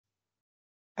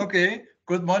Okay,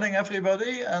 good morning,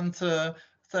 everybody, and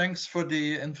thanks for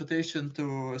the invitation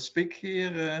to speak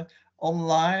here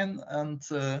online. And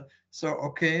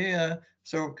so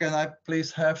can I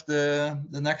please have the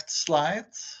next slide?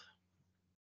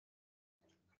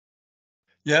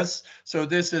 Yes, so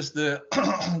this is the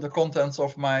the contents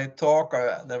of my talk.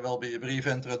 There will be a brief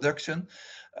introduction.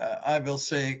 I will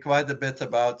say quite a bit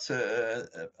about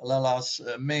Lela's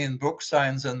main book,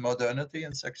 Science and Modernity,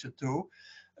 in section 2.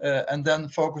 And then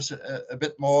focus a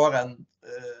bit more and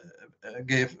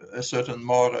give a certain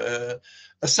more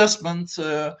assessment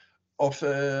of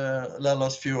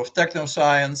Lela's view of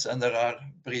technoscience, and there are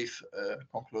brief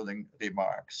concluding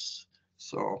remarks.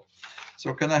 So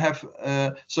can I have,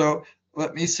 so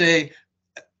let me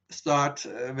start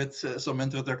with some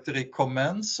introductory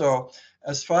comments. So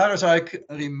as far as I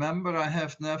remember, I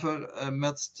have never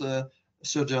met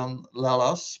Srđan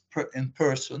Lelas in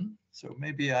person. So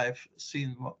maybe I've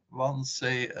seen once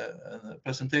a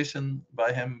presentation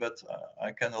by him, but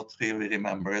I cannot really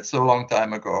remember. It's a long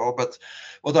time ago. But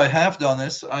what I have done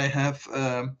is I have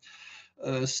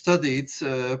studied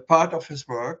part of his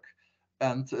work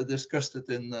and discussed it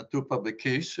in 2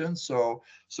 publications. So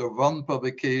one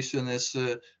publication is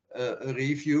a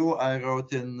review I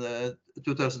wrote in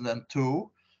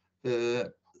 2002,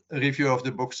 a review of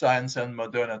the book Science and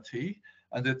Modernity.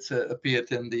 And it appeared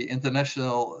in the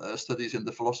International Studies in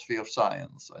the Philosophy of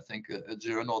Science, I think a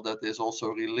journal that is also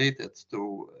related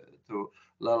to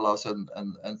Lelas and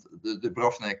the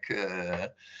Dubrovnik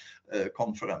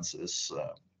conferences.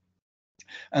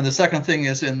 And the second thing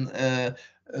is in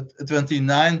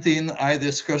 2019, I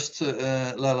discussed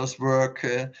Lelas' work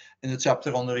in a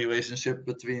chapter on the relationship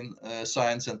between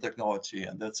science and technology.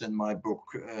 And that's in my book,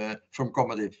 From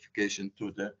Commodification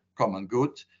to the Common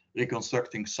Good,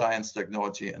 Reconstructing Science,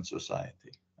 Technology, and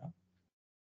Society.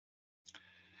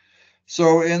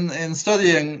 So in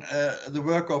studying the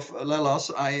work of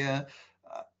Lelas,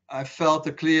 I felt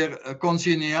a clear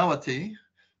congeniality.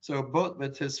 So both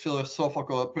with his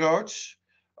philosophical approach,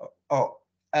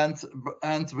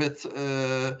 and with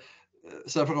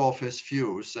several of his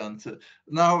views. And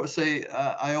now,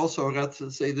 I also read,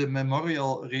 the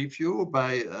memorial review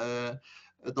by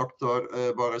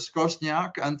Dr. Boris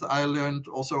Kosniak, and I learned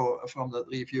also from that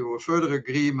review a further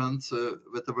agreement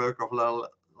with the work of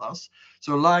Lelas.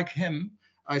 So like him,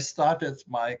 I started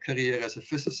my career as a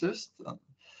physicist,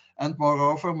 and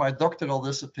moreover, my doctoral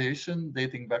dissertation,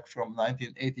 dating back from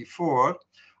 1984,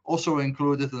 also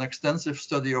included an extensive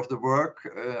study of the work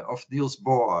of Niels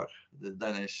Bohr, the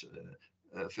Danish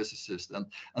physicist,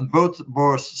 and both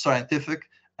Bohr's scientific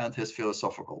and his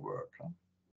philosophical work.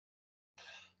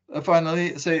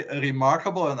 Finally, a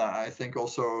remarkable and I think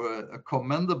also a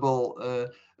commendable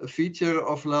feature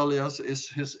of Lelas is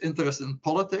his interest in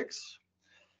politics.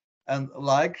 And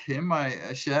like him,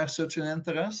 I share such an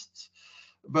interest.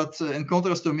 But in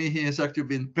contrast to me, he has actually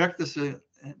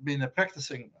been a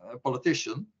practicing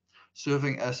politician,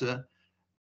 serving as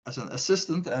an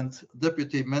assistant and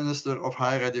deputy minister of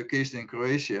higher education in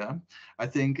Croatia, I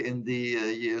think in the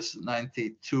years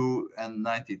 92 and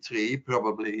 93,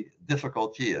 probably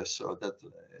difficult years. So that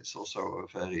is also a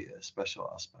very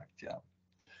special aspect, yeah.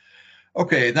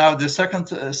 Okay, now the second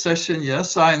session,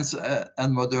 yes, Science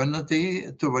and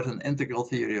Modernity toward an Integral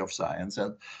Theory of Science.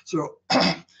 And so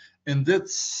in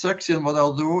this section, what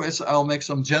I'll do is I'll make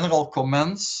some general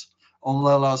comments on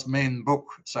Lelas' main book,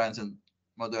 Science and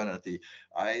Modernity.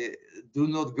 I do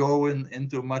not go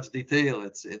into much detail.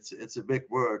 It's a big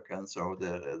work, and so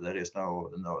there is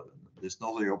there's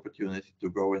not the opportunity to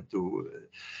go into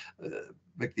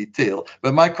big detail.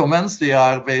 But my comments, they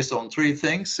are based on 3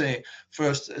 things.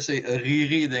 First, a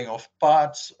rereading of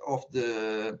parts of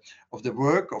the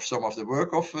work of some of the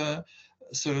work of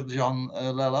Srđan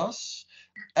Lelas,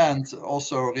 and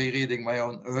also rereading my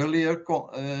own earlier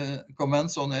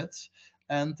comments on it,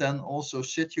 and then also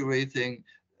situating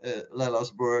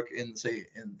Lelas' work in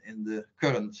the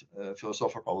current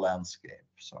philosophical landscape.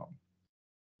 So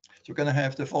can I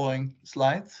have the following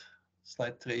slide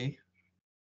 3?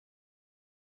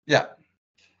 Yeah.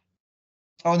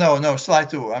 Oh no, slide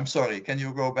 2. I'm sorry. Can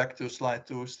you go back to slide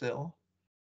 2 still?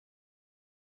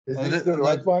 Is this the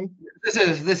right one?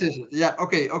 This is yeah.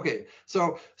 Okay.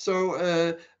 So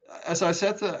as I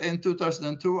said, in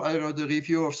 2002, I wrote a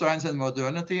review of Science and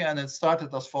Modernity, and it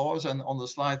started as follows. And on the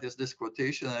slide is this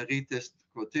quotation. I read this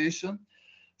quotation: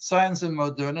 "Science and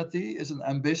Modernity is an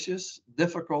ambitious,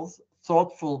 difficult,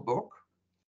 thoughtful book.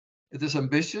 It is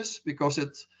ambitious because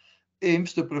it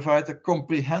aims to provide a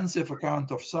comprehensive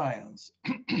account of science.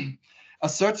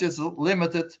 As such, it's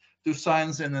limited to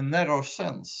science in a narrow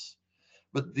sense,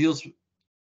 but deals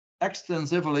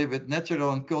extensively with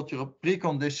natural and cultural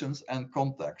preconditions and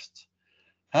context.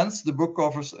 Hence, the book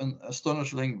covers an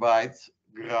astonishingly wide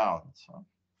ground.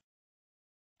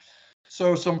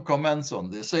 So some comments on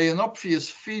this. Say, an obvious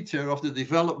feature of the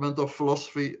development of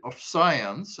philosophy of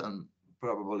science, and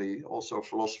probably also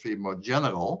philosophy more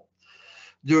general,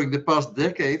 during the past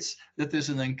decades, that is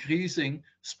an increasing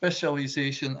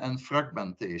specialization and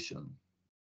fragmentation.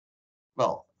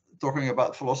 Well, talking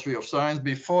about philosophy of science,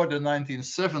 before the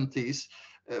 1970s,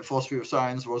 philosophy of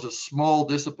science was a small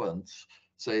discipline,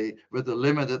 say, with a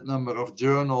limited number of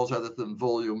journals, edited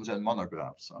volumes, and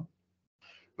monographs.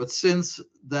 But since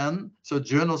then, so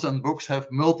journals and books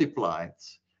have multiplied,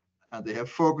 and they have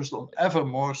focused on ever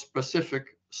more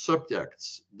specific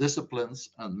subjects, disciplines,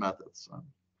 and methods.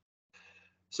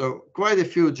 So quite a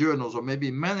few journals, or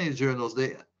maybe many journals,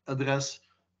 they address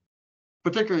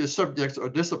particular subjects or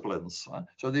disciplines.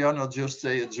 So they are not just,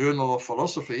 say, a journal of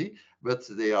philosophy, but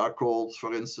they are called,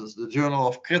 for instance, the Journal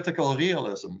of Critical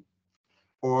Realism,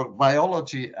 or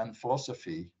Biology and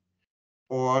Philosophy,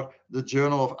 or the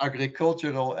Journal of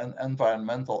Agricultural and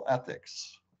Environmental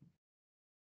Ethics.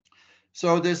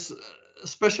 So this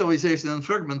specialization and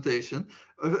fragmentation,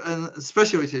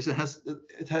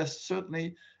 has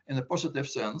certainly, in a positive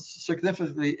sense,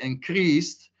 significantly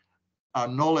increased our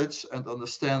knowledge and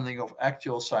understanding of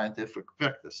actual scientific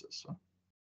practices.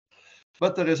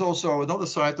 But there is also another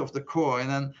side of the coin,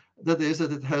 and that is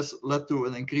that it has led to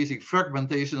an increasing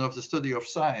fragmentation of the study of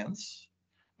science,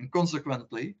 and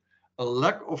consequently, a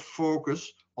lack of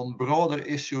focus on broader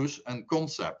issues and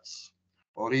concepts,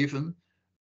 or even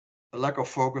a lack of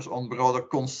focus on broader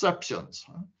conceptions.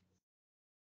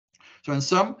 So in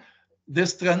sum,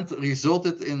 this trend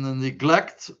resulted in a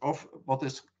neglect of what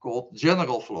is called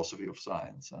general philosophy of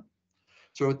science.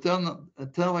 So a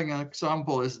telling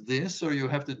example is this. So you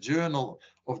have the Journal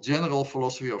of General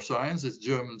Philosophy of Science, it's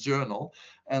German journal.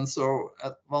 And so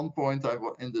at one point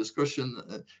in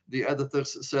discussion, the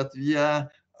editors said, yeah,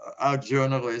 our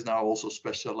journal is now also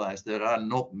specialized. There are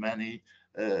not many,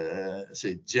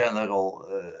 say, general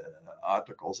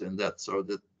articles in that. So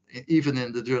that even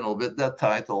in the journal with that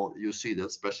title, you see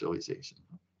that specialization.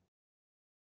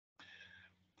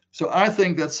 So I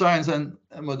think that Science and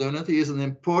Modernity is an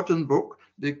important book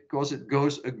because it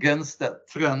goes against that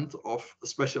trend of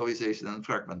specialization and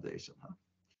fragmentation.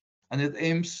 And it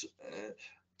aims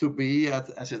to be,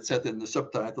 as it said in the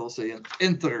subtitle, say, an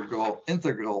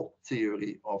integral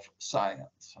theory of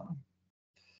science.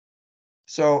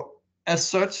 So as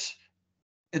such,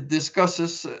 it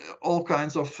discusses all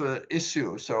kinds of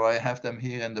issues. So I have them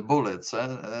here in the bullets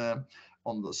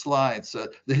on the slides.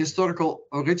 The historical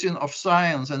origin of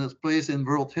science and its place in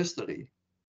world history.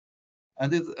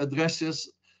 And it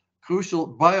addresses crucial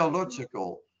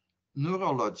biological,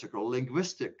 neurological,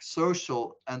 linguistic,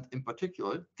 social, and in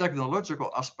particular,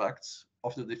 technological aspects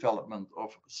of the development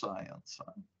of science.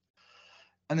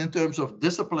 And in terms of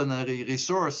disciplinary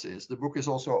resources, the book is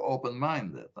also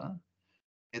open-minded.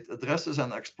 It addresses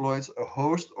and exploits a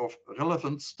host of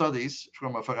relevant studies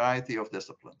from a variety of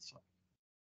disciplines.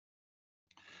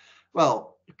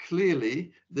 Well,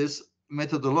 clearly, this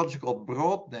methodological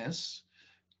broadness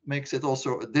makes it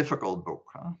also a difficult book.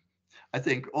 I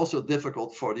think also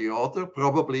difficult for the author,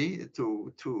 probably,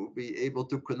 to be able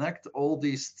to connect all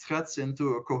these threads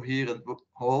into a coherent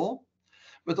whole.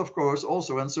 But of course,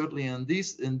 also, and certainly in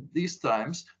these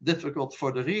times, difficult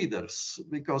for the readers,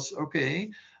 because,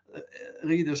 okay,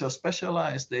 readers are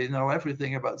specialized, they know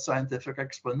everything about scientific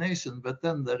explanation, but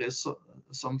then there is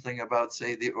something about,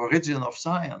 say, the origin of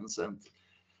science. And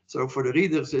so for the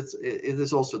readers, it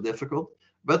is also difficult,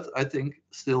 but I think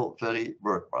still very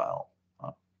worthwhile.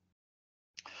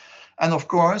 And of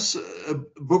course,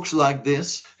 books like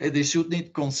this, they should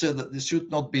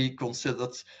not be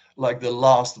considered like the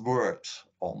last word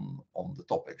on the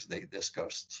topics they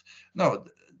discussed. No,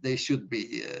 they should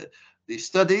be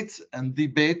studied and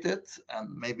debated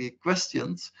and maybe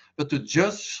questioned, but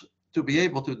to be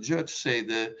able to judge, say,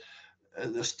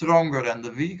 the stronger and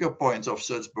the weaker points of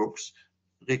such books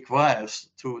requires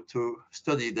to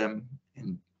study them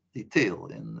in detail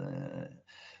in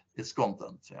its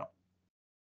content. Yeah.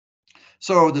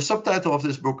 So the subtitle of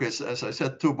this book is, as I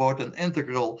said, toward an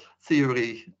integral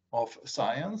theory of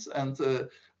science. And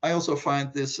I also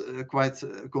find this quite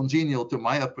congenial to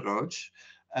my approach,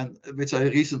 and which I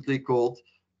recently called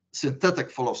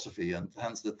synthetic philosophy, and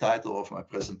hence the title of my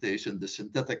presentation, The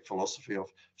Synthetic Philosophy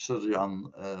of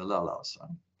Srđan Lelas.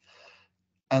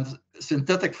 And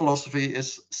synthetic philosophy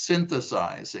is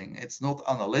synthesizing. It's not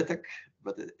analytic,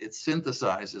 but it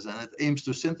synthesizes, and it aims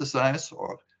to synthesize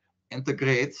or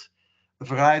integrate a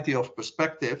variety of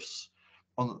perspectives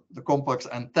on the complex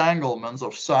entanglements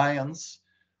of science,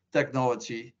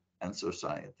 technology, and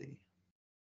society.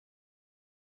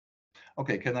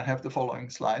 Okay, can I have the following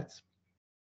slide?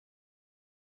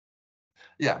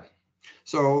 Yeah.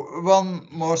 So one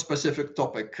more specific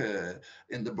topic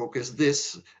in the book is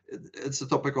this. It's the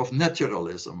topic of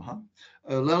naturalism.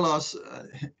 Lelas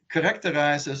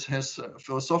characterizes his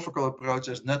philosophical approach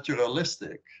as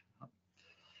naturalistic.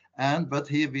 But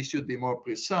here we should be more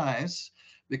precise,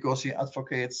 because he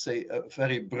advocates, say, a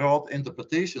very broad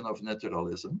interpretation of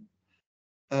naturalism,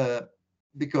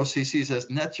 because he sees as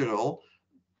natural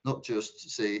not just,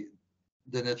 say,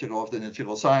 the natural of the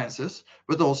natural sciences,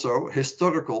 but also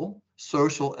historical,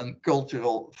 social, and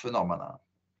cultural phenomena.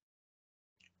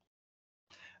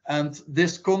 And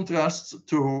this contrasts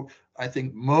to, I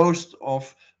think, most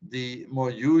of the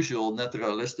more usual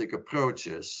naturalistic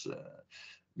approaches,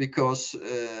 because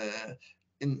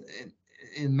in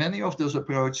many of those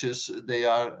approaches, they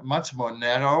are much more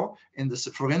narrow,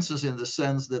 for instance, in the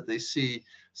sense that they see,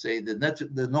 say,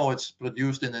 the knowledge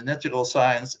produced in the natural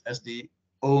science as the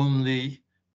only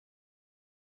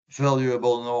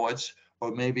valuable knowledge,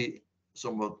 or maybe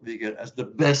somewhat bigger, as the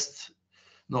best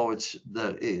knowledge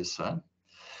there is.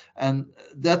 And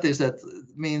that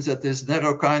means that this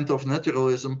narrow kind of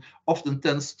naturalism often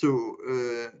tends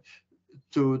to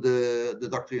the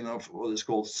doctrine of what is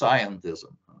called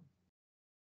scientism.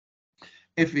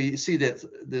 If we see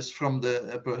this from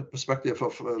the perspective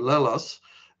of Lelas,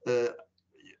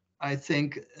 I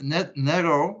think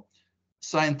narrow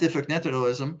scientific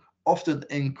naturalism often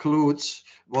includes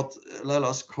what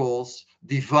Lelas calls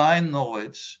divine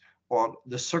knowledge, or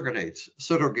the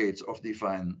surrogates of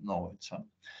divine knowledge.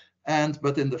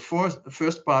 But in the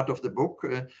first part of the book,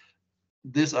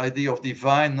 this idea of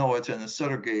divine knowledge and the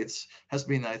surrogates has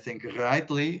been, I think,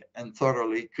 rightly and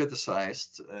thoroughly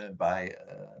criticized by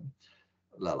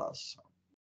Lelas.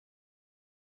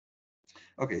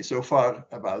 Okay, so far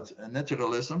about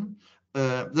naturalism.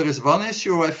 There is one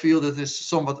issue I feel that is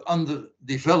somewhat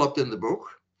underdeveloped in the book,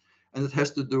 and it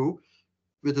has to do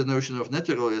with the notion of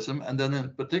naturalism, and then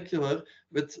in particular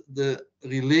with the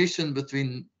relation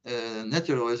between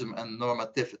naturalism and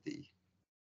normativity.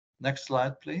 Next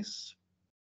slide, please.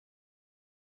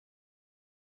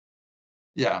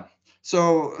 Yeah,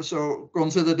 so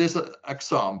consider this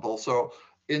example. So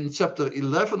in chapter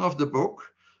 11 of the book,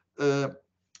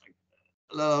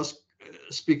 Lelas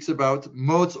speaks about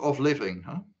modes of living.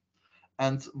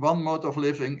 And one mode of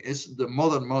living is the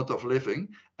modern mode of living.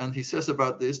 And he says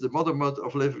about this, the modern mode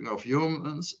of living of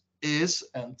humans is,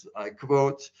 and I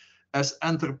quote, as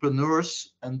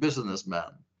entrepreneurs and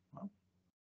businessmen.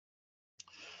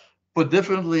 Put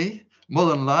differently,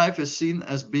 modern life is seen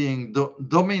as being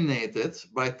dominated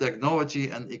by technology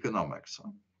and economics.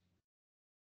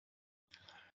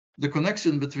 The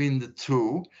connection between the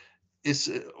two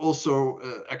is also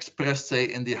expressed, say,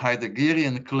 in the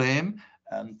Heideggerian claim,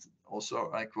 and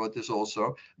also, I quote this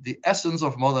also, the essence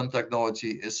of modern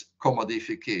technology is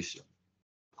commodification.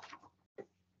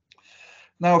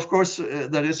 Now, of course,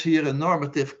 there is here a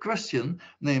normative question,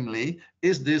 namely,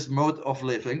 is this mode of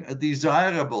living a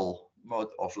desirable mode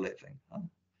of living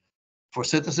for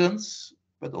citizens,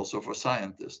 but also for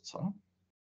scientists?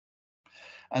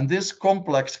 And this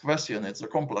complex question, it's a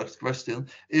complex question,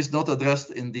 is not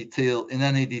addressed in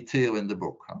any detail in the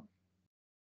book.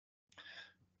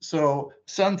 So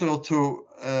central to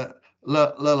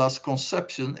Lelas'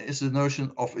 conception is the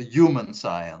notion of a human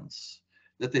science.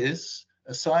 That is,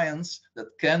 a science that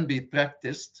can be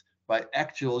practiced by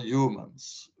actual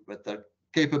humans with their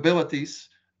capabilities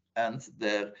and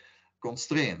their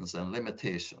constraints and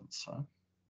limitations.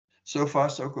 So far,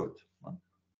 so good.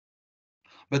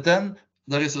 But then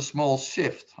there is a small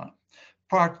shift.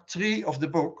 Part 3 of the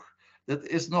book, that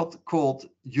is not called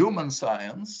human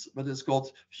science, but it's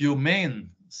called humane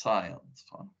science.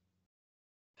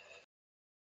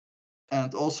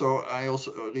 And also, I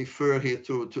also refer here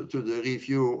to the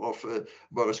review of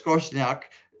Boris Koźniak,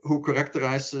 who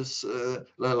characterizes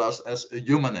Lelas as a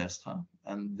humanist.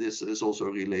 And this is also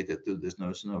related to this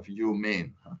notion of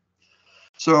humane.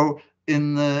 So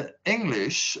in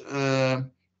English,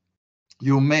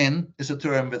 humane is a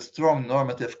term with strong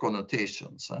normative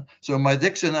connotations. So my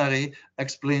dictionary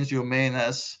explains humane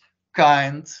as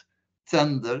kind,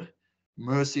 tender,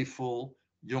 merciful,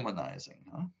 humanizing.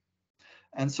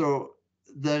 And so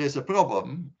there is a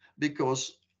problem,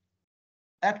 because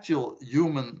actual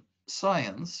human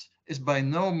science is by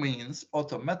no means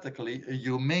automatically a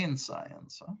humane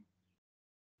science.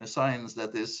 A science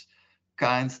that is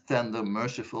kind, tender,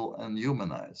 merciful, and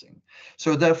humanizing.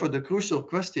 So therefore, the crucial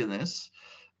question is,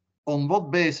 on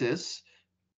what basis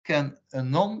can a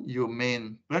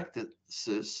non-humane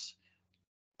practices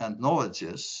and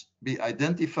knowledges be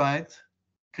identified,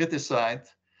 criticized,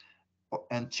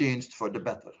 and changed for the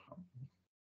better.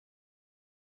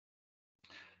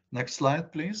 Next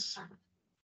slide, please.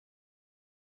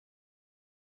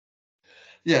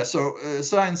 Yeah, so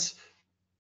science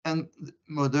and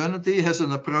modernity has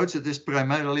an approach that is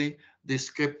primarily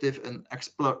descriptive and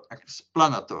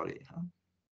explanatory.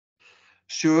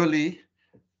 Surely,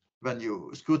 when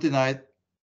you scrutinize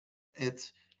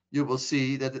it, you will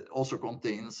see that it also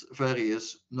contains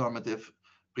various normative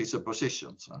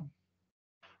presuppositions.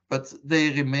 But they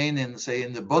remain in, say,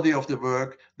 in the body of the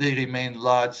work, they remain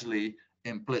largely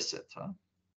implicit,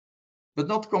 but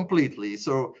not completely.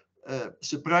 So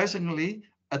surprisingly,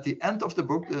 at the end of the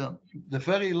book, the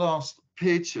very last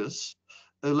pages,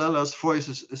 Lelas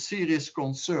voices a serious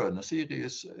concern, a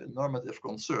serious normative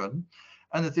concern,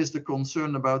 and it is the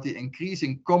concern about the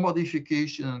increasing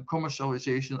commodification and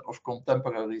commercialization of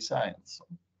contemporary science.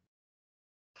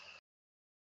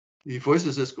 He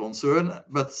voices his concern,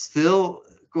 but still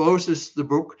closes the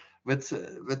book with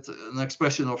an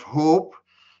expression of hope.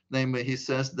 Namely, he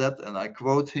says that, and I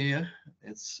quote here,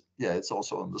 it's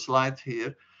also on the slide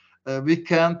here, we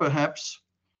can perhaps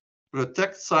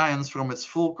protect science from its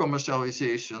full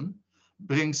commercialization,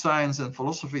 bring science and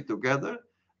philosophy together,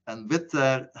 and with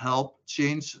their help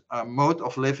change our mode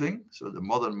of living, so the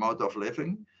modern mode of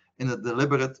living, in a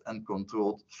deliberate and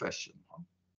controlled fashion.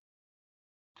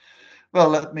 Well,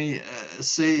 let me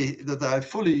say that I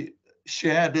fully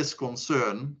share this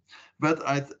concern, but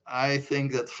I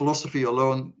think that philosophy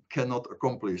alone cannot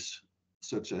accomplish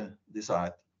such a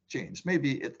desired change.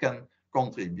 Maybe it can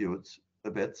contribute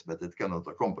a bit, but it cannot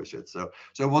accomplish it. So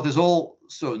what is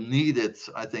also needed,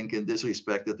 I think, in this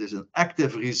respect, that is an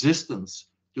active resistance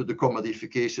to the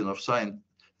commodification of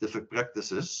scientific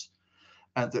practices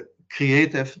and the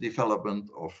creative development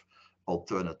of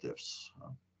alternatives.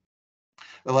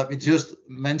 Well, let me just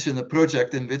mention a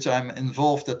project in which I'm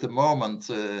involved at the moment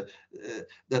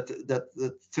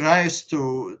that tries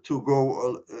to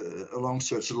go along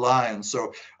such lines.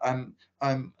 So I'm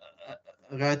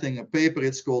writing a paper.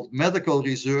 It's called Medical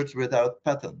Research Without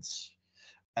Patents,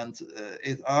 and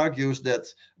it argues that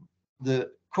the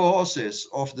causes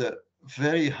of the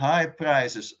very high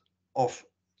prices of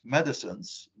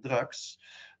medicines, drugs,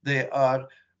 they are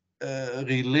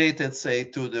related, say,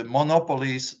 to the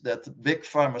monopolies that big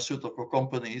pharmaceutical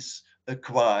companies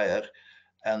acquire.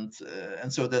 And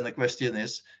so then the question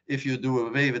is, if you do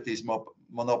away with these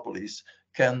monopolies,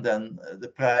 can then the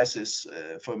prices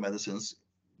for medicines,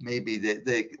 maybe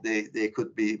they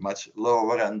could be much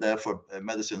lower, and therefore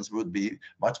medicines would be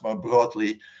much more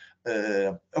broadly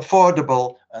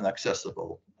affordable and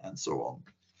accessible, and so on.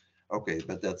 Okay,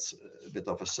 but that's a bit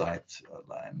of a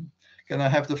sideline. Can I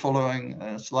have the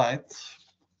following slide?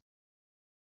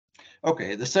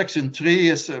 Okay, the section 3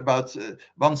 is about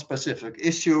one specific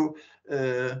issue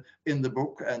in the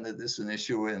book, and it is an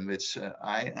issue in which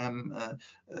I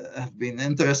have been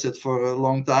interested for a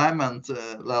long time, and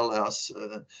Lelas,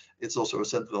 it's also a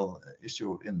central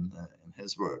issue in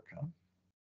his work.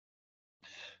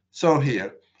 So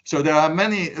there are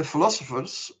many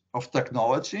philosophers of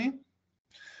technology,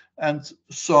 and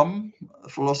some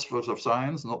philosophers of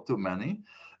science, not too many,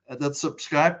 that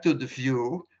subscribe to the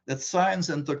view that science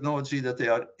and technology, that they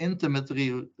are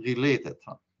intimately related.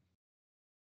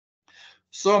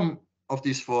 Some of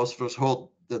these philosophers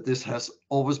hold that this has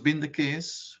always been the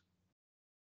case.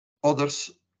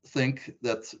 Others think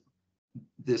that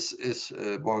this is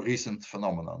a more recent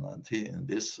phenomenon, and in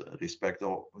this respect,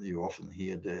 you often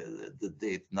hear the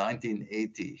date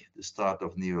 1980, the start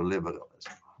of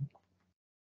neoliberalism.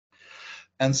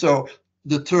 And so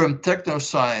the term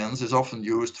technoscience is often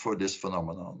used for this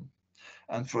phenomenon.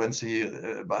 And for instance,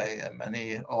 here by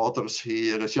many authors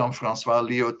here, Jean-François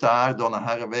Lyotard, Donna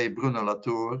Haraway, Bruno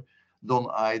Latour, Don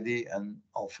Eide, and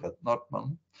Alfred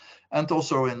Nordman. And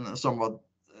also in somewhat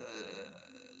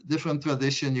different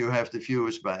tradition, you have the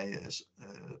views by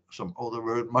some older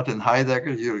word, Martin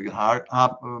Heidegger, Jürgen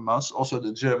Habermas, also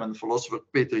the German philosopher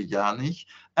Peter Janich,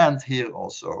 and here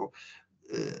also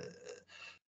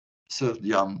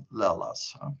Srđan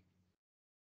Lelas.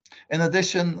 In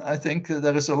addition, I think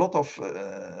there is a lot of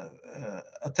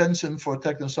attention for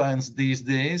technoscience these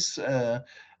days,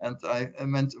 and I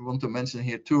want to mention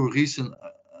here two recent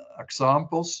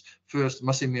examples. First,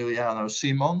 Massimiliano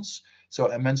Simons. So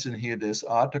I mentioned here this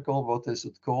article. What is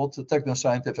it called? The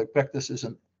Technoscientific Practices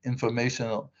and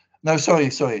Informational. No, sorry.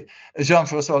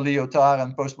 Jean-François Lyotard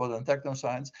and Postmodern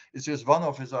Technoscience. It's just one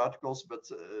of his articles, but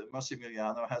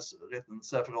Massimiliano has written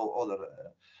several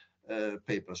other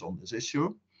papers on this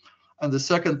issue. And the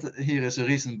second here is a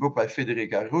recent book by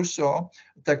Federica Russo,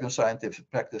 Technoscientific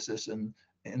Practices in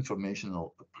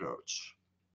Informational Approach.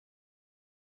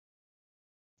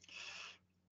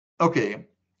 Okay,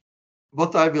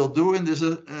 what I will do in this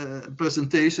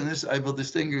presentation is I will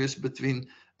distinguish between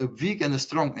a weak and a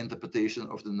strong interpretation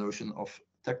of the notion of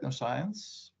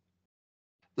technoscience.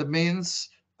 That means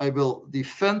I will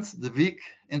defend the weak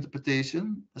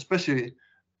interpretation, especially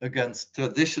against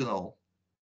traditional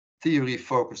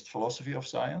theory-focused philosophy of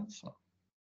science.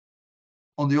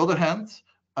 On the other hand,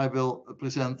 I will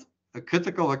present a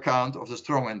critical account of the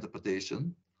strong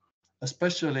interpretation,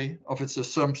 especially of its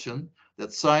assumption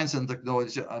that science and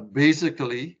technology are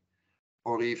basically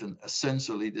or even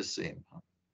essentially the same.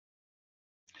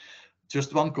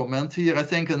 Just one comment here. I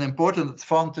think an important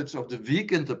advantage of the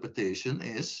weak interpretation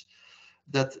is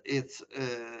that it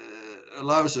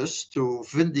allows us to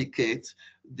vindicate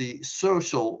the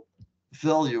social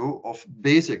value of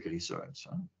basic research.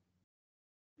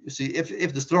 You see,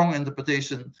 if the strong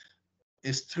interpretation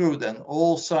is true, then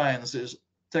all science is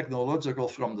technological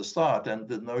from the start, and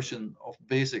the notion of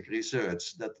basic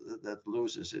research that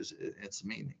loses its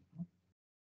meaning.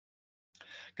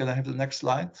 Can I have the next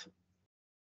slide?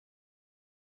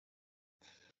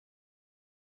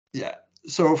 Yeah.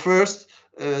 So first,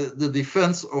 the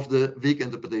defense of the weak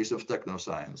interpretation of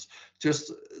technoscience.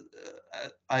 Just,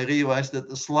 I realized that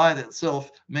the slide itself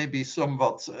may be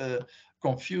somewhat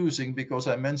confusing because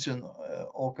I mentioned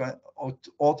all kinds of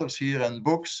authors here and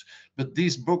books, but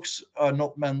these books are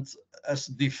not meant as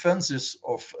defenses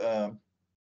of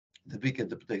the weak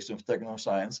interpretation of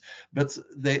technoscience, but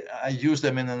I use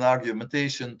them in an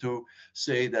argumentation to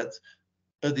say that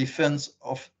a defense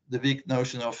of the weak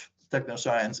notion of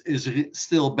technoscience is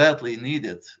still badly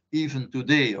needed, even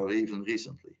today or even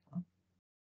recently.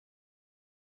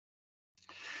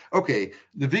 Okay,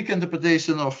 the weak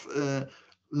interpretation of the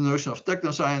notion of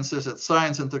technoscience is that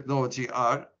science and technology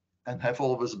are, and have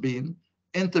always been,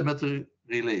 intimately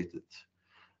related,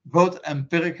 both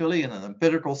empirically in an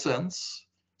empirical sense,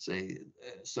 say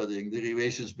studying the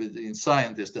relations between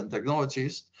scientists and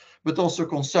technologists, but also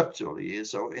conceptually,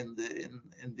 so in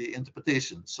the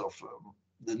interpretations of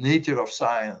the nature of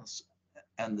science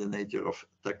and the nature of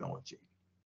technology.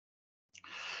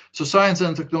 So science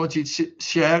and technology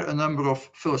share a number of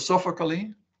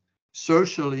philosophically,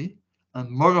 socially, and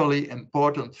morally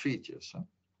important features.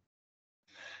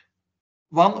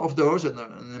 One of those, and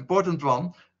an important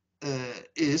one,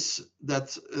 is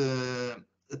that the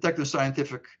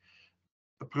technoscientific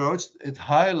approach, it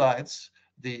highlights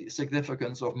the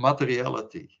significance of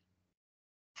materiality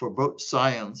for both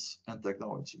science and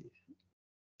technology.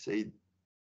 Say,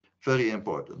 very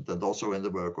important, and also in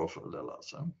the work of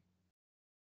Lelas.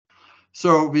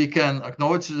 So we can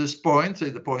acknowledge this point, say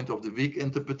the point of the weak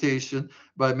interpretation,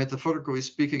 by metaphorically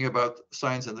speaking about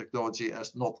science and technology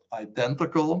as not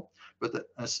identical, but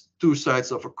as two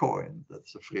sides of a coin.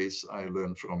 That's a phrase I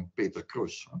learned from Peter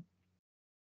Cruz.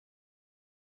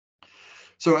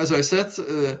 So as I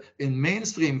said, in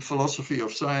mainstream philosophy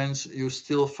of science, you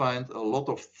still find a lot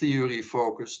of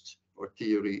theory-focused or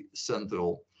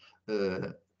theory-central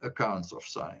accounts of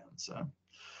science.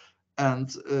 And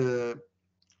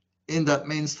in that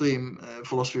mainstream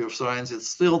philosophy of science, it's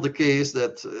still the case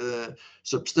that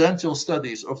substantial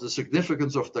studies of the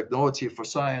significance of technology for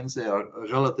science, they are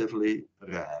relatively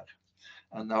rare.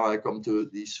 And now I come to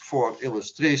these 4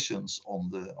 illustrations on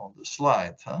the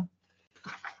slide.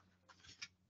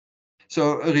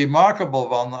 So a remarkable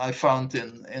one I found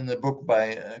in a book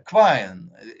by Quine.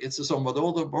 It's a somewhat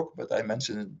older book, but I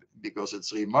mention it because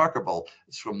it's remarkable.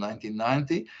 It's from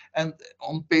 1990. And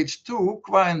on page 2,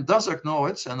 Quine does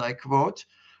acknowledge, and I quote,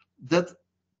 that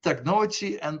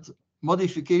technology and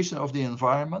modification of the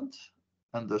environment,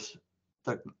 and thus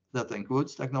that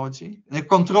includes technology, and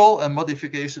control and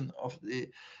modification of the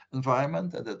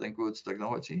environment, and that includes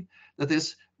technology, that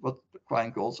is what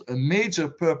Quine calls a major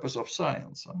purpose of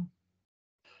science.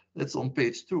 It's on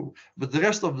page 2, but the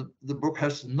rest of the book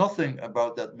has nothing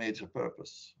about that major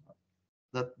purpose.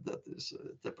 That is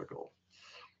typical.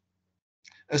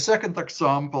 A second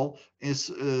example is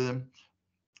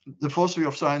the Philosophy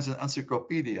of Science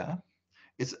Encyclopedia.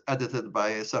 It's edited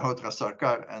by Sahotra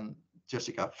Sarkar and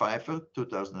Jessica Pfeiffer,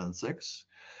 2006.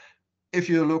 If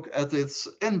you look at its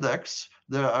index,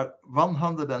 there are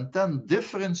 110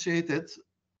 differentiated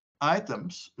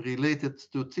items related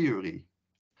to theory,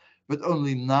 but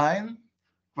only 9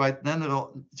 quite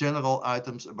general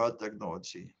items about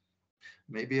technology.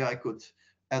 Maybe I could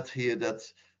add here that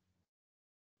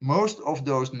most of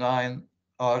those 9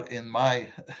 are in my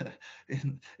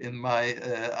in my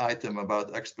item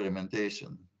about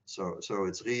experimentation. So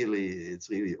it's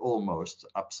really almost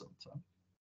absent.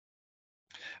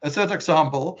 A third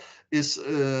example is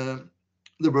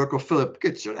the work of Philip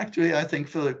Kitcher. Actually, I think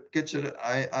Philip Kitcher,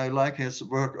 I like his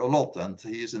work a lot, and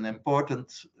he is an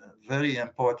important, very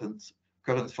important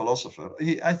current philosopher.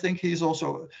 I think he's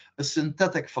also a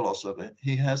synthetic philosopher.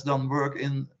 He has done work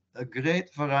in a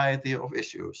great variety of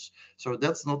issues. So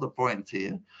that's not the point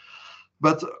here.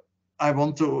 But I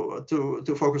want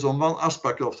to focus on one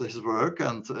aspect of his work,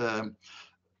 and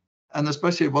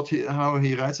especially how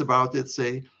he writes about it,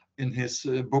 say, in his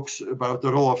books about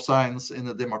the role of science in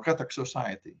a democratic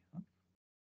society.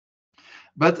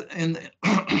 But in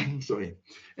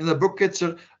in the book,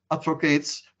 Kitcher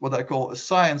advocates what I call a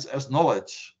science as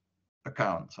knowledge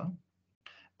account,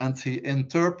 and he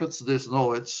interprets this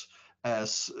knowledge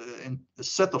as a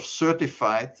set of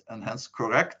certified and hence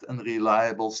correct and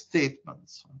reliable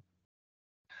statements.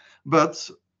 But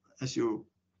as you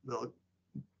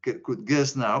could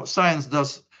guess now, science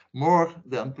does more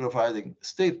than providing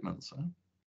statements.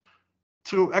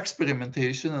 Through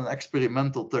experimentation and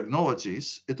experimental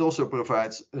technologies, it also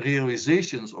provides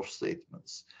realizations of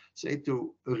statements, say,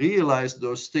 to realize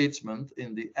those statements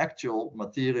in the actual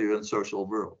material and social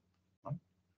world.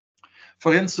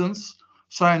 For instance,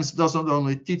 science does not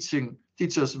only teach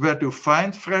us where to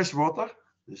find fresh water,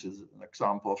 this is an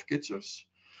example of Kitcher's,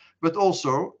 but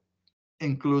also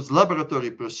includes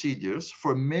laboratory procedures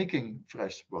for making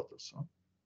fresh water.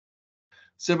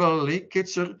 Similarly,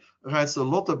 Kitcher writes a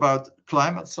lot about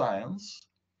climate science,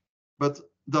 but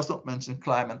does not mention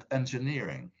climate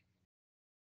engineering.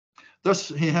 Thus,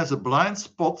 he has a blind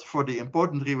spot for the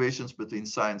important relations between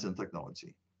science and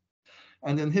technology.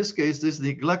 And in his case, this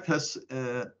neglect has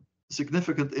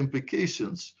significant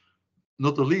implications,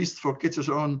 not the least for Kitcher's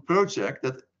own project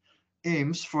that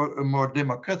aims for a more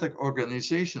democratic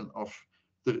organization of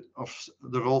the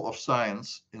role of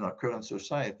science in our current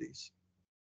societies.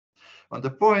 And the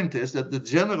point is that the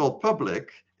general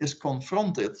public is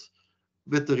confronted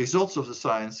with the results of the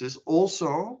sciences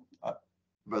also,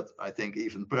 but I think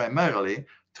even primarily,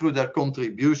 through their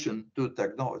contribution to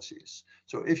technologies.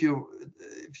 So if your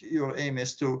aim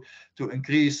is to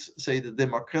increase, say, the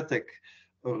democratic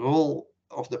role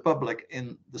of the public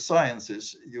in the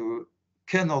sciences, you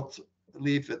cannot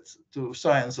leave it to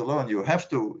science alone. You have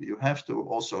to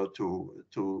also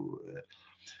to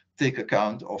take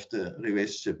account of the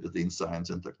relationship between science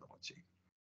and technology.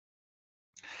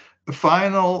 A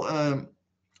final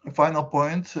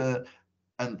point,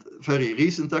 and very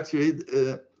recent actually,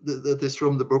 that is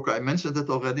from the book I mentioned it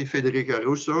already, Federica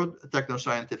Russo,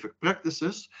 Technoscientific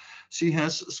Practices. She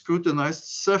has scrutinized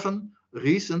 7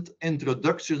 recent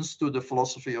introductions to the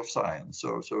philosophy of science.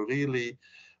 So really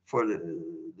for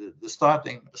the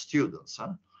starting students.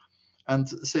 And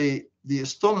say the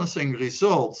astonishing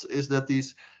result is that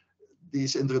these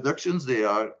introductions, they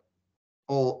are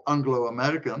all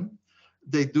Anglo-American.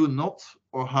 They do not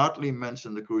or hardly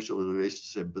mention the crucial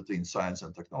relationship between science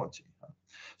and technology.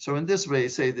 So in this way,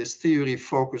 say this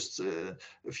theory-focused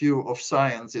view of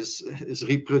science is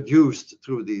reproduced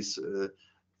through these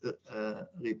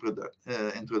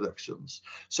introductions.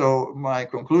 So my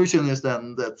conclusion is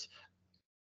then that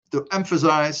to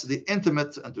emphasize the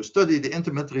intimate and to study the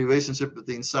intimate relationship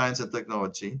between science and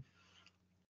technology,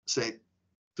 say,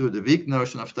 through the weak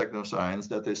notion of technoscience,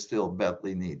 that is still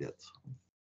badly needed.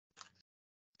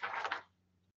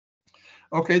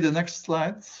 Okay, the next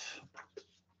slide.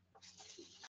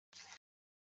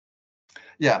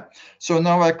 Yeah, so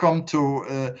now I come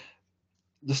to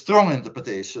the strong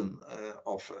interpretation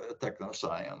of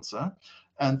technoscience.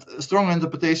 And strong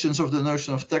interpretations of the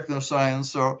notion of technoscience,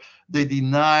 so they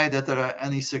deny that there are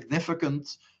any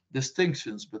significant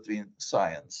distinctions between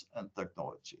science and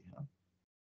technology.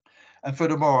 And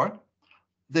furthermore,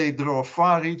 they draw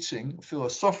far-reaching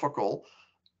philosophical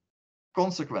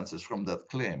consequences from that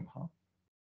claim.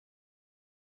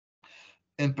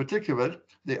 In particular,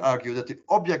 they argue that the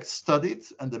objects studied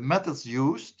and the methods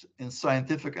used in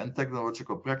scientific and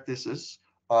technological practices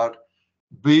are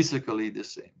basically the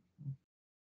same.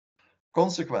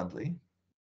 Consequently,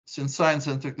 since science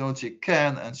and technology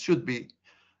can and should be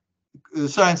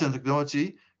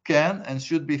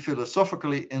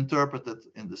philosophically interpreted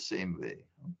in the same way.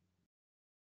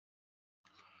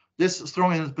 This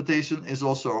strong interpretation is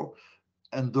also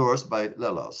endorsed by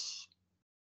Lelas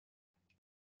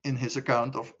in his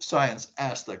account of science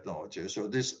as technology. So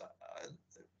this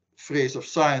phrase of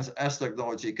science as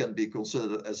technology can be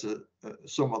considered as a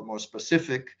somewhat more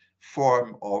specific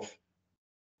form of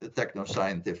the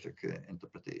technoscientific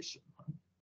interpretation.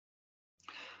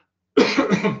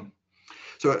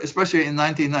 So especially in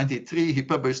 1993, he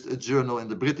published a journal in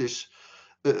the British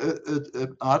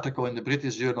an article in the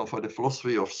British Journal for the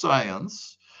Philosophy of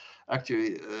Science.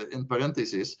 Actually, in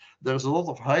parentheses, there's a lot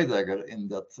of Heidegger in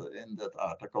that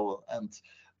article, and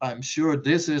I'm sure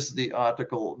this is the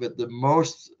article with the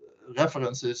most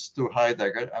references to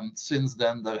Heidegger, and since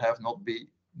then there have not been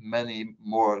many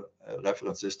more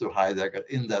references to Heidegger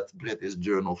in that British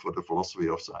Journal for the Philosophy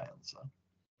of Science.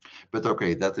 But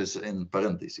okay, that is in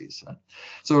parentheses.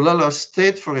 So Lelas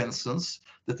states, for instance,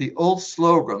 that the old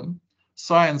slogan,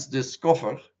 "Science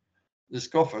discovers,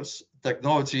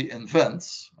 technology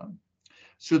invents,"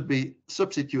 should be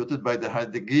substituted by the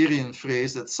Heideggerian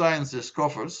phrase that science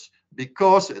discovers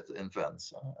because it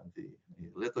invents. And he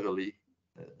literally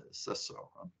says so.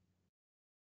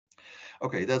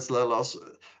 Okay, that's Lelas.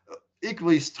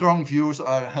 Equally strong views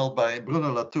are held by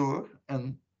Bruno Latour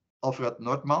and Alfred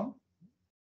Nordman.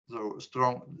 So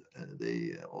strong,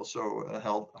 they also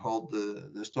hold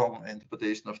the strong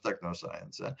interpretation of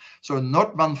technoscience. So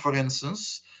Nordman, for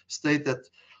instance, state that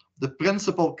the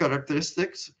principal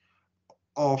characteristics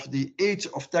of the age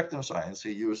of technoscience,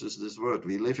 he uses this word,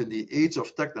 we live in the age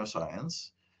of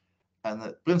technoscience, and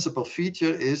the principal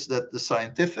feature is that the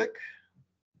scientific,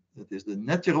 that is the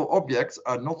natural objects,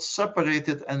 are not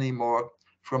separated anymore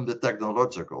from the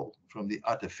technological, from the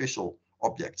artificial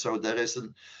object. So there is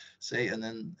an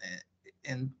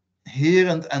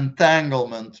inherent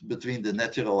entanglement between the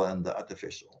natural and the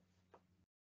artificial.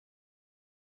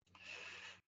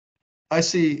 I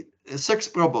see 6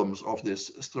 problems of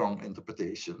this strong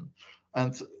interpretation,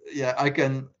 and yeah, I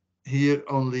can here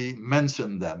only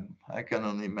mention them.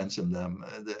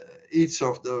 Each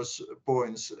of those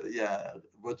points, yeah,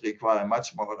 would require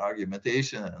much more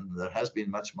argumentation, and there has been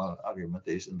much more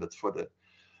argumentation, but for the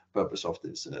purpose of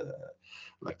this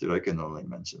lecture, I can only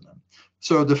mention them.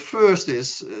 So the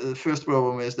first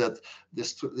problem is that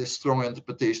this strong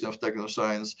interpretation of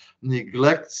technoscience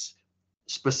neglects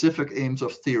specific aims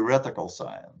of theoretical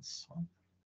science.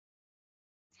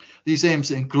 These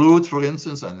aims include, for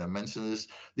instance, and I mentioned this,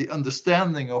 the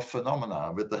understanding of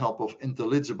phenomena with the help of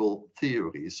intelligible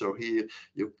theory. So here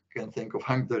you can think of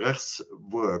Hank de Recht's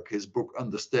work, his book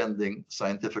Understanding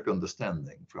Scientific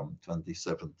Understanding from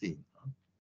 2017.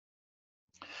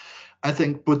 I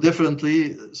think, put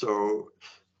differently, so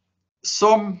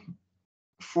some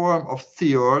form of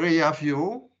theoria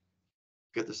view,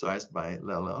 criticized by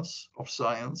Lelas, of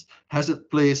science, has its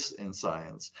place in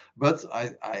science. But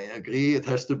I agree it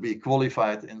has to be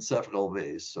qualified in several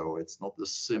ways. So it's not the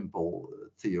simple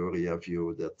theoria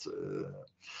view that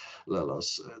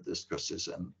Lelas discusses.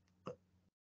 And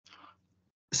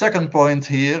second point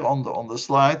here on the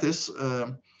slide is,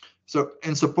 so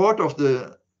in support of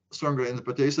the stronger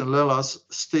interpretation, Lelas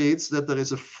states that there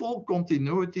is a full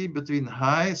continuity between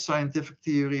high scientific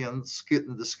theory and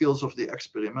the skills of the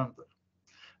experimenter.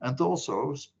 And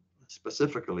also,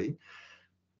 specifically,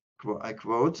 I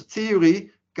quote,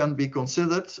 "Theory can be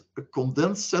considered a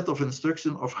condensed set of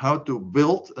instructions of how to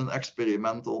build an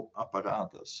experimental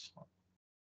apparatus."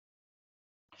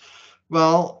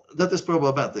 Well, that is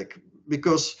problematic,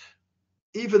 because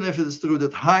even if it is true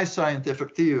that high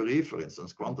scientific theory, for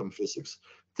instance, quantum physics,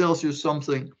 tells you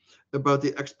something about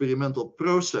the experimental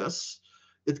process,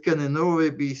 it can in no way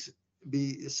be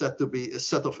said to be a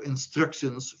set of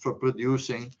instructions for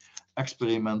producing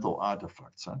experimental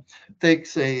artifacts. Take,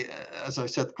 say, as I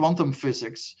said, quantum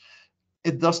physics.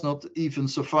 It does not even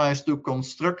suffice to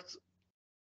construct,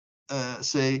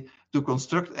 to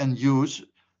construct and use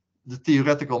the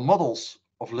theoretical models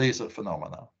of laser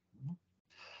phenomena.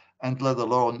 And let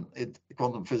alone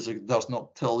quantum physics does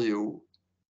not tell you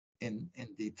in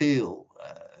detail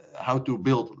how to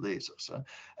build lasers.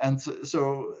 And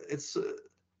so it's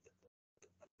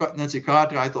Nancy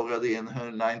Cartwright already in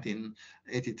her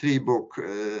 1983 book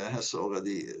has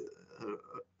already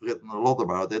written a lot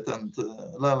about it, and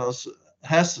Lelas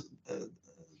has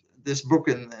this book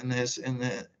has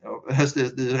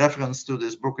the reference to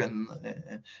this book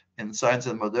in Science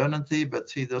and Modernity,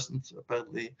 but he doesn't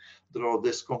apparently draw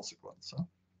this consequence.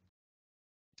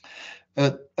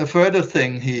 A further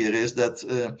thing here is that,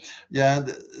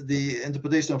 the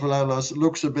interpretation of Lelas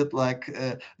looks a bit like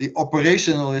the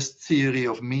operationalist theory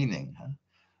of meaning.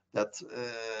 That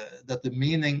the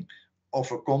meaning of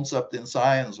a concept in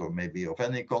science, or maybe of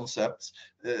any concept,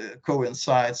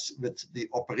 coincides with the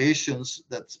operations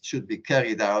that should be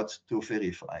carried out to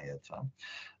verify it.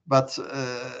 But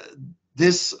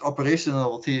this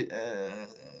operational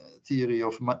theory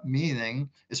of meaning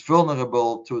is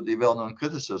vulnerable to the well-known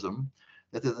criticism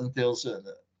that it entails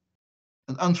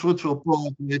an unfruitful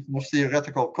proliferation of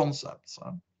theoretical concepts.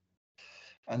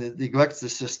 And it neglects the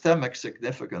systemic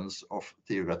significance of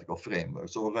theoretical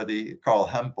frameworks. Already Carl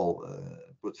Hempel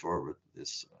put forward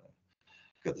this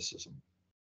criticism.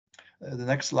 The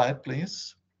next slide,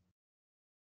 please.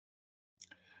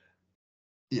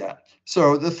 Yeah.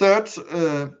 So the third,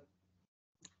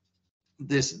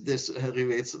 this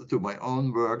relates to my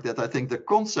own work, that I think the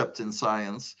concept in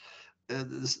science,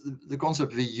 the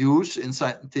concept we use in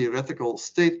theoretical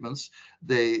statements,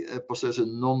 they possess a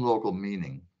non-local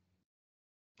meaning.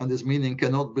 And this meaning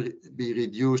cannot be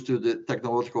reduced to the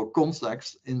technological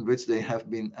context in which they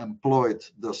have been employed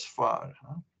thus far.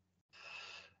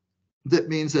 That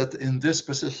means that in this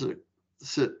specific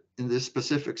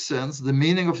sense, the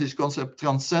meaning of this concept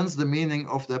transcends the meaning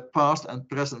of their past and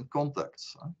present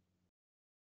contexts.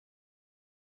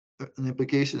 An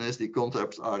implication is the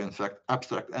concepts are in fact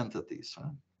abstract entities.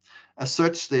 As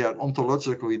such, they are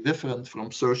ontologically different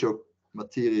from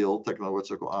socio-material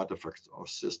technological artifacts or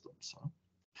systems.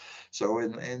 So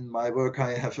in my work,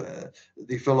 I have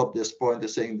developed this point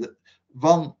as saying that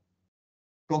one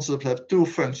concept has two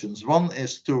functions. One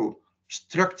is to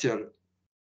structure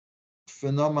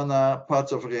phenomena,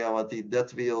 parts of reality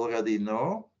that we already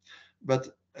know,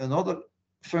 but another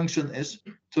function is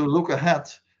to look ahead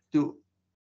to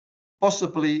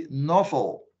possibly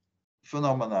novel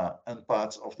phenomena and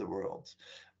parts of the world.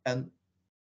 And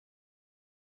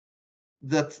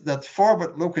that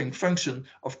forward-looking function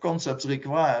of concepts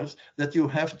requires that you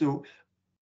have to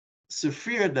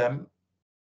sever them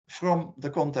from the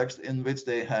context in which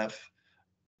they have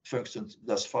functioned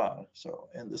thus far. So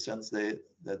in the sense they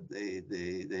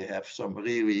have some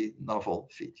really novel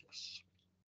features.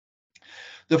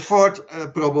 The fourth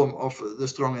problem of the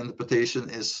strong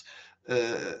interpretation is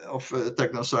of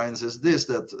technoscience is this,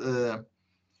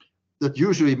 that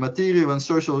usually material and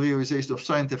social realization of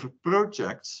scientific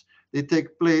projects, they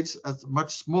take place at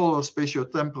much smaller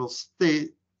spatio-temporal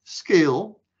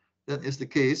scale than is the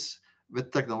case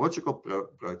with technological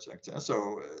projects.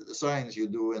 So the science you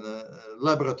do in a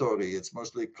laboratory, it's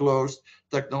mostly closed.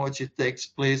 Technology takes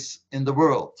place in the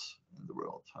world.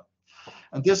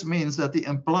 And this means that the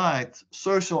implied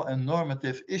social and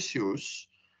normative issues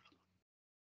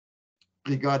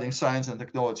regarding science and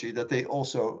technology, that they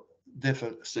also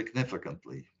differ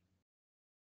significantly.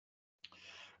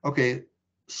 Okay,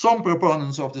 some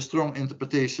proponents of the strong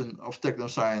interpretation of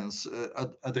technoscience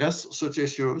address such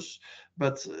issues,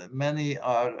 but many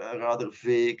are rather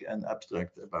vague and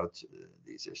abstract about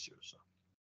these issues.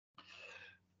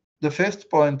 The fifth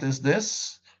point is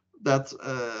this, that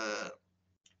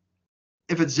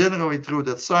if it's generally true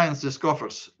that science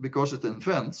discovers because it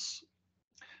invents,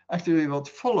 actually what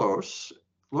follows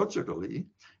logically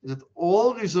is that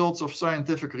all results of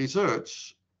scientific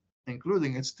research,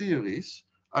 including its theories,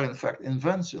 are in fact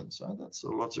inventions. That's a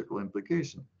logical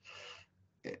implication.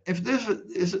 If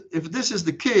this is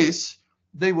the case,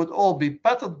 they would all be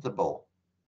patentable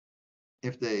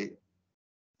if they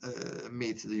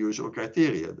meet the usual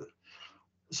criteria.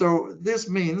 So this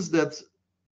means that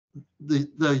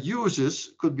the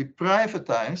uses could be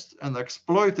privatized and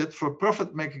exploited for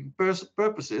profit-making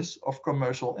purposes of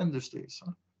commercial industries.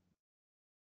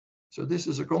 So this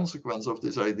is a consequence of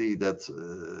this idea that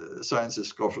science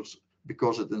discovers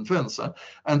because it invents.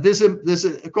 And this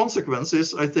consequence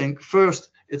is, I think,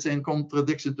 first, it's in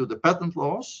contradiction to the patent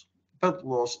laws. Patent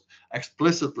laws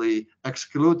explicitly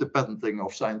exclude the patenting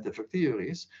of scientific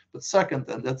theories. But second,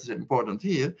 and that's important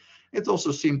here, it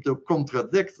also seemed to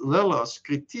contradict Lelas'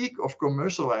 critique of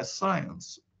commercialized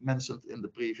science mentioned in the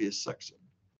previous section.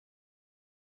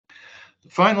 The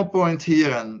final point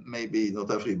here, and maybe not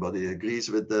everybody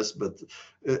agrees with this, but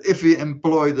if we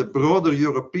employ the broader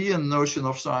European notion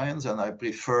of science, and I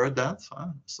prefer that,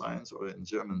 science, or in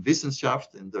German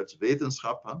Wissenschaft, in Dutch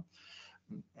Wetenschap,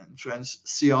 in French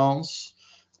science,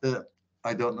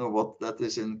 I don't know what that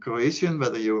is in Croatian,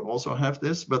 whether you also have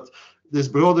this, but this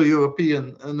broader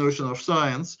European notion of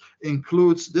science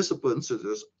includes disciplines such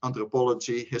as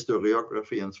anthropology,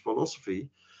 historiography, and philosophy,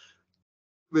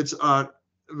 which are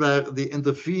where the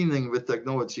intervening with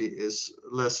technology is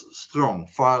less strong,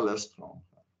 far less strong.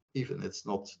 Even it's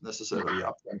not necessarily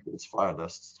abstract, it's far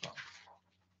less strong.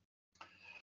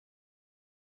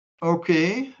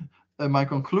 Okay, my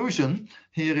conclusion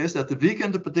here is that the weak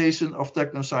interpretation of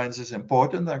technoscience is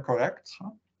important and correct,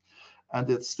 and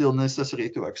it's still necessary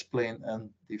to explain and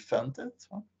defend it.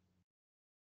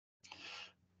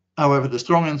 However, the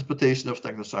strong interpretation of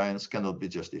technoscience cannot be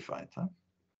justified.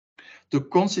 To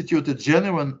constitute a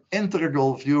genuine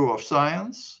integral view of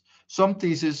science, some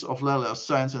theses of Lelas'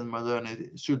 Science and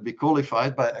Modernity should be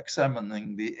qualified by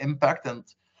examining the impact and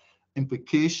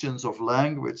implications of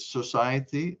language,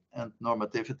 society, and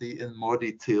normativity in more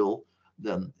detail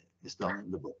than is done in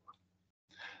the book.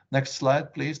 Next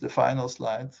slide, please, the final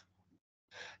slide.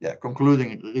 Yeah,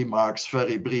 concluding remarks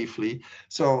very briefly.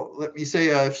 So let me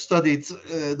say I've studied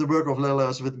the work of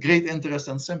Lelas with great interest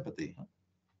and sympathy.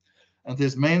 And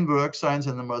his main work, Science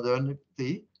and the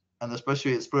Modernity, and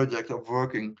especially its project of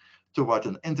working toward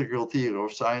an integral theory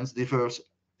of science,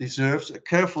 deserves a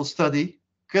careful study,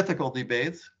 critical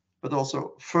debate, but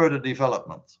also further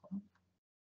development.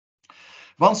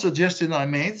 One suggestion I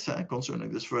made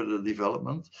concerning this further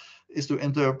development is to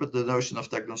interpret the notion of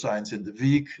technoscience in the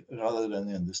weak rather than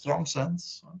in the strong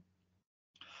sense.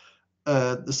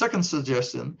 The second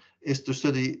suggestion is to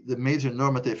study the major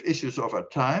normative issues of our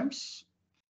times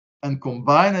and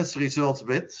combine its results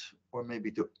with, or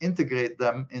maybe to integrate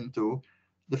them into,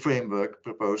 the framework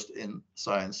proposed in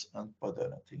Science and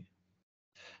Modernity.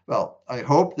 Well, I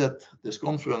hope that this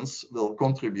conference will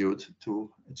contribute to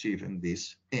achieving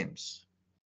these aims.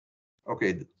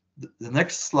 Okay, the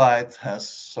next slide has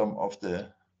some of the,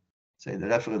 say, the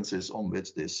references on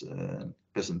which this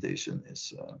presentation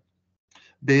is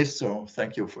based. So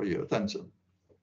thank you for your attention.